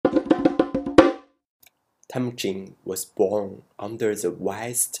Temujin was born under the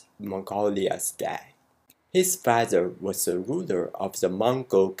West Mongolia sky. His father was the ruler of the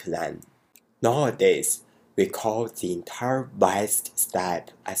Mongol clan. Nowadays, we call the entire West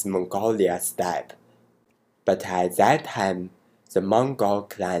steppe as Mongolia steppe. But at that time, the Mongol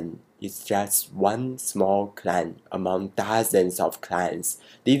clan is just one small clan among dozens of clans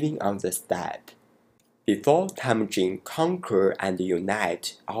living on the steppe. Before Temujin conquer and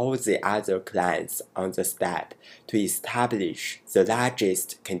unite all the other clans on the steppe to establish the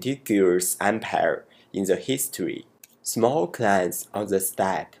largest contiguous empire in the history, small clans on the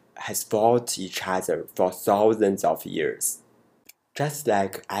steppe has fought each other for thousands of years. Just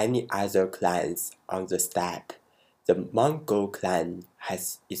like any other clans on the steppe, the Mongol clan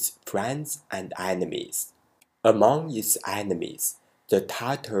has its friends and enemies. Among its enemies, the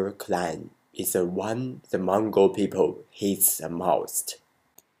Tatar clan is the one the Mongol people hates the most.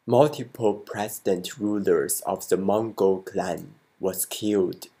 Multiple precedent rulers of the Mongol clan was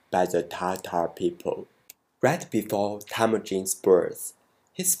killed by the Tatar people. Right before Temujin's birth,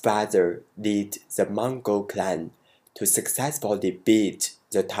 his father led the Mongol clan to successfully beat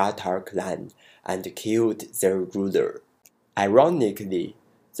the Tatar clan and killed their ruler. Ironically,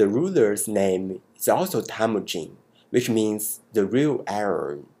 the ruler's name is also Temujin, which means the real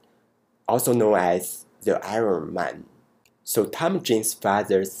iron, also known as the Iron Man. So Temujin's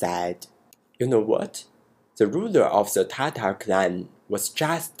father said, "You know what? The ruler of the Tatar clan was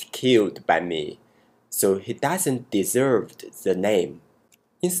just killed by me, so he doesn't deserve the name.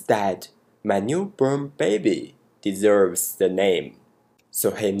 Instead, my newborn baby deserves the name."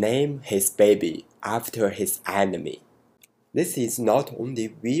 So he named his baby after his enemy. This is not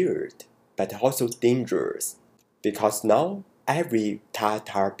only weird, but also dangerous, because now every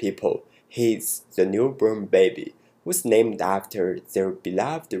Tatar people hates the newborn baby who's named after their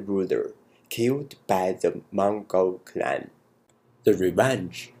beloved ruler, killed by the Mongol clan. The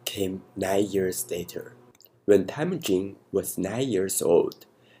revenge came 9 years later. When Temujin was 9 years old,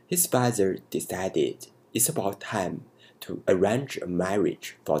 his father decided it's about time to arrange a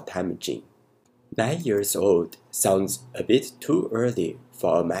marriage for Temujin. 9 years old sounds a bit too early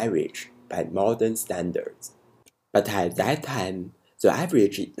for a marriage by modern standards. But at that time, the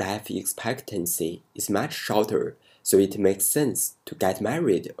average life expectancy is much shorter, so it makes sense to get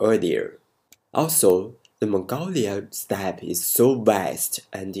married earlier. Also, the Mongolia steppe is so vast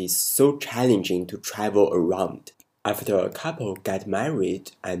and is so challenging to travel around. After a couple get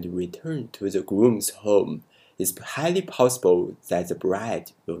married and return to the groom's home, it's highly possible that the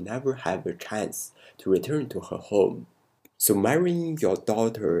bride will never have a chance to return to her home. So marrying your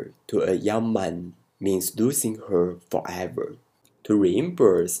daughter to a young man means losing her forever. To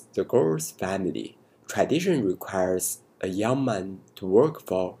reimburse the girl's family, tradition requires a young man to work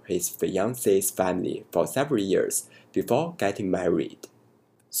for his fiancée's family for several years before getting married.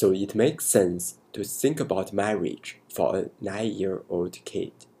 So it makes sense to think about marriage for a 9-year-old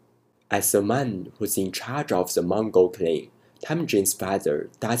kid. As the man who's in charge of the Mongol clan, Temujin's father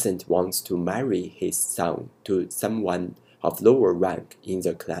doesn't want to marry his son to someone of lower rank in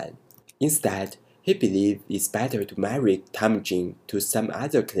the clan. Instead, he believes it's better to marry Temujin to some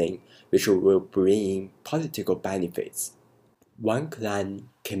other clan which will bring in political benefits. One clan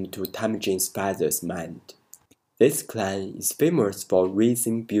came to Temujin's father's mind. This clan is famous for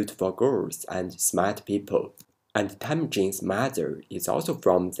raising beautiful girls and smart people, and Temujin's mother is also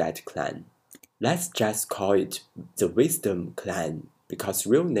from that clan. Let's just call it the Wisdom Clan because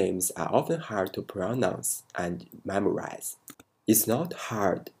real names are often hard to pronounce and memorize. It's not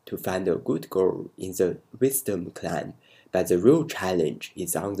hard to find a good girl in the Wisdom Clan, but the real challenge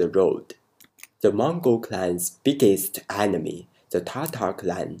is on the road. The Mongol clan's biggest enemy, the Tatar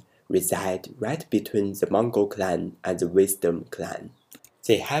clan, reside right between the Mongol clan and the Wisdom Clan.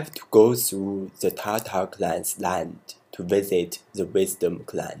 They have to go through the Tatar clan's land to visit the Wisdom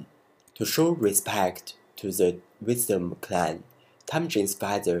Clan. To show respect to the Wisdom Clan, Temujin's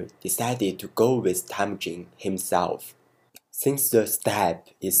father decided to go with Temujin himself. Since the steppe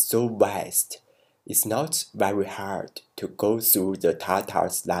is so vast, it's not very hard to go through the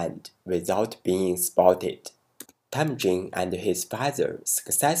Tatars' land without being spotted. Temujin and his father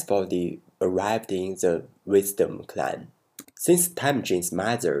successfully arrived in the Wisdom Clan. Since Temujin's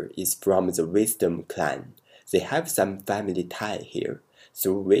mother is from the Wisdom Clan, they have some family tie here,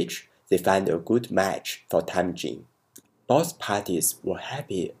 through which they find a good match for Temujin. Both parties were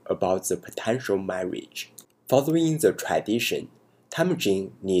happy about the potential marriage. Following the tradition,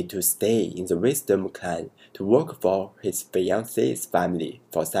 Temujin needed to stay in the Wisdom Clan to work for his fiancée's family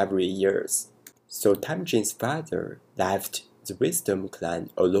for several years. So Temujin's father left the Wisdom Clan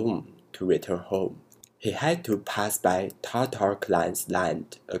alone to return home. He had to pass by Tatar clan's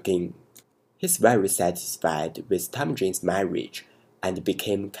land again. He's very satisfied with Temujin's marriage and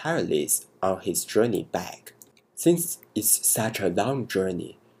became careless on his journey back. Since it's such a long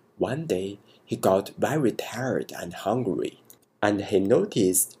journey, one day he got very tired and hungry, and he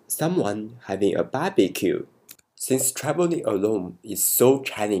noticed someone having a barbecue. Since traveling alone is so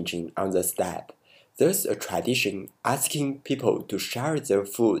challenging on the steppe, there's a tradition asking people to share their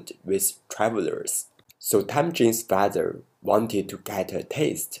food with travelers. So Temujin's father wanted to get a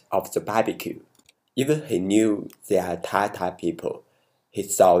taste of the barbecue. Even he knew they are Tatar people, he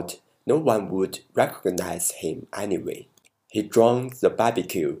thought no one would recognize him anyway. He joined the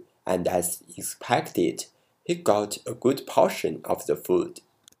barbecue, and as expected, he got a good portion of the food.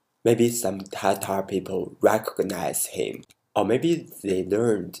 Maybe some Tatar people recognized him, or maybe they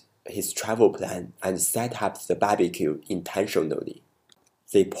learned his travel plan and set up the barbecue intentionally.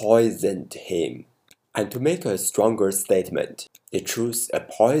 They poisoned him. And to make a stronger statement, they chose a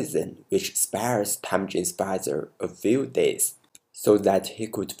poison which spares Temujin's father a few days, so that he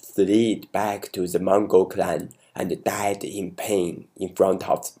could flee back to the Mongol clan and died in pain in front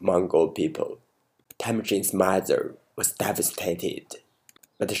of Mongol people. Temujin's mother was devastated,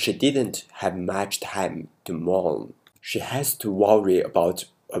 but she didn't have much time to mourn. She has to worry about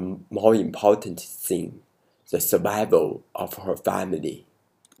a more important thing, the survival of her family.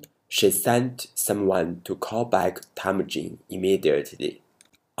 She sent someone to call back Temujin immediately.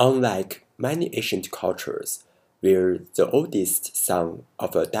 Unlike many ancient cultures, where the oldest son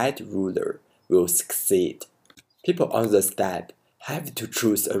of a dead ruler will succeed, people on the steppe have to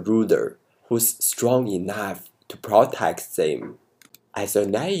choose a ruler who's strong enough to protect them. As a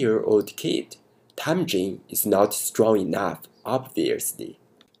 9-year-old kid, Temujin is not strong enough, obviously.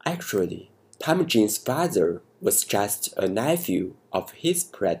 Actually, Temujin's father was just a nephew of his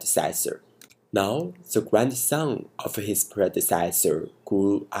predecessor. Now, the grandson of his predecessor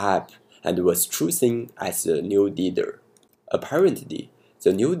grew up and was chosen as the new leader. Apparently,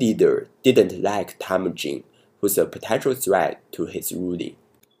 the new leader didn't like Temujin, who's a potential threat to his ruling.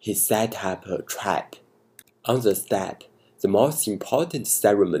 He set up a trap. On the steppe, the most important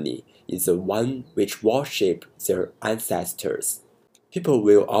ceremony is the one which worship their ancestors. People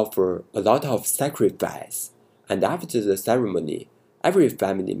will offer a lot of sacrifice, and after the ceremony, every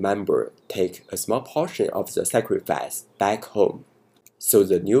family member take a small portion of the sacrifice back home. So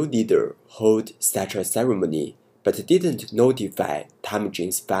the new leader held such a ceremony but didn't notify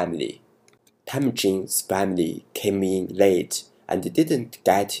Temujin's family. Temujin's family came in late and didn't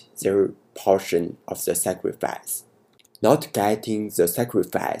get their portion of the sacrifice. Not getting the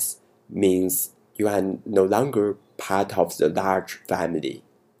sacrifice means you are no longer part of the large family.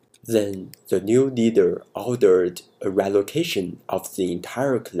 Then the new leader ordered a relocation of the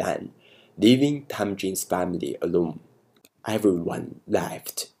entire clan, leaving Temujin's family alone. Everyone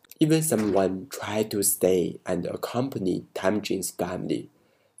left. Even someone tried to stay and accompany Temujin's family.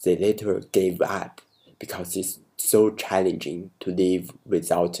 They later gave up because it's so challenging to live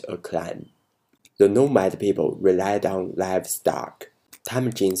without a clan. The nomad people relied on livestock.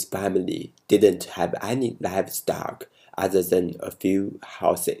 Temujin's family didn't have any livestock other than a few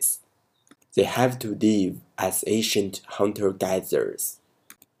houses. They have to live as ancient hunter-gatherers.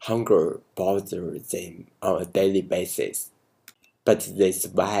 Hunger bothered them on a daily basis. But they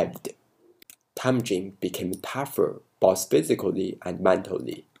survived. Temujin became tougher both physically and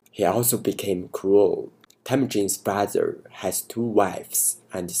mentally. He also became cruel. Temujin's father has 2 wives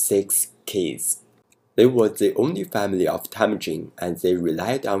and 6 kids. They were the only family of Temujin and they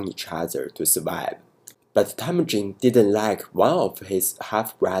relied on each other to survive. But Temujin didn't like one of his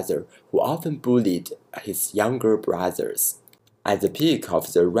half-brothers who often bullied his younger brothers. At the peak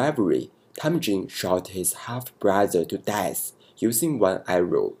of the rivalry, Temujin shot his half-brother to death using 1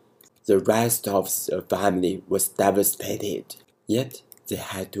 arrow. The rest of the family was devastated, yet they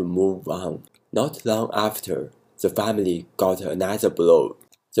had to move on. Not long after, the family got another blow.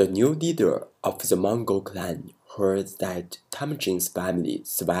 The new leader of the Mongol clan heard that Temujin's family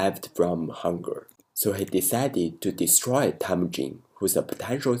survived from hunger, so he decided to destroy Temujin, who's a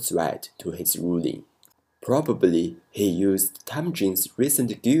potential threat to his ruling. Probably he used Temujin's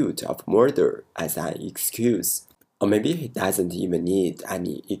recent guilt of murder as an excuse. Or maybe he doesn't even need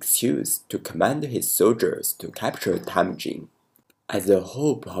any excuse to command his soldiers to capture Temujin. As the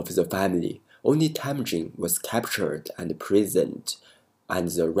hope of the family, only Temujin was captured and imprisoned, and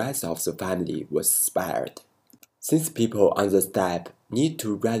the rest of the family was spared. Since people on the steppe need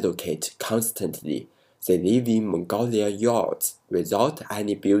to relocate constantly, they live in Mongolian yurts without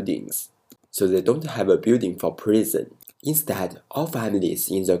any buildings. So they don't have a building for prison. Instead, all families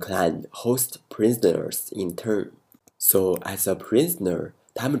in the clan host prisoners in turn. So, as a prisoner,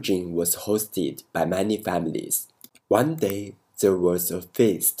 Temujin was hosted by many families. One day, there was a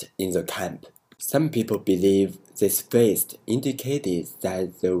feast in the camp. Some people believe this feast indicated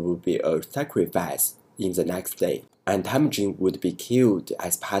that there would be a sacrifice in the next day, and Temujin would be killed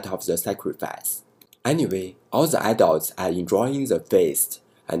as part of the sacrifice. Anyway, all the adults are enjoying the feast,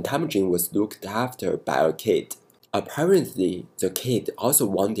 and Temujin was looked after by a kid. Apparently, the kid also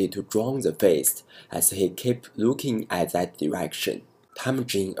wanted to join the feast as he kept looking at that direction.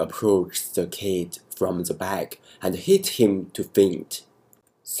 Temujin approached the kid from the back and hit him to faint.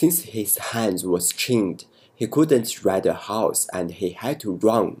 Since his hands was chained, he couldn't ride a horse and he had to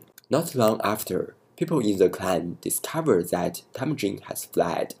run. Not long after, people in the clan discovered that Temujin has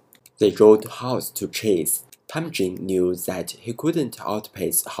fled. They rode horse to chase. Temujin knew that he couldn't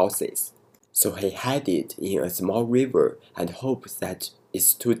outpace horses. So he hid in a small river and hoped that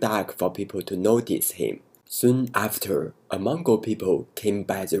it's too dark for people to notice him. Soon after, a Mongol people came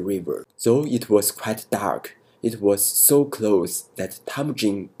by the river. Though it was quite dark, it was so close that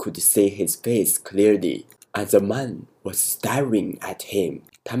Temujin could see his face clearly, and the man was staring at him.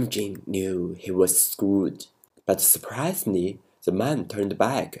 Temujin knew he was screwed. But surprisingly, the man turned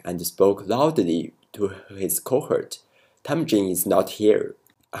back and spoke loudly to his cohort. Temujin is not here.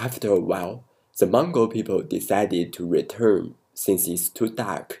 After a while, the Mongol people decided to return since it's too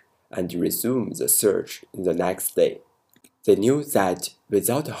dark and resume the search the next day. They knew that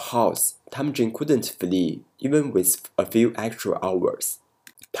without a horse, Temujin couldn't flee even with a few extra hours.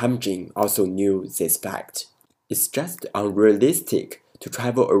 Temujin also knew this fact. It's just unrealistic to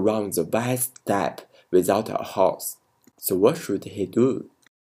travel around the vast steppe without a horse. So what should he do?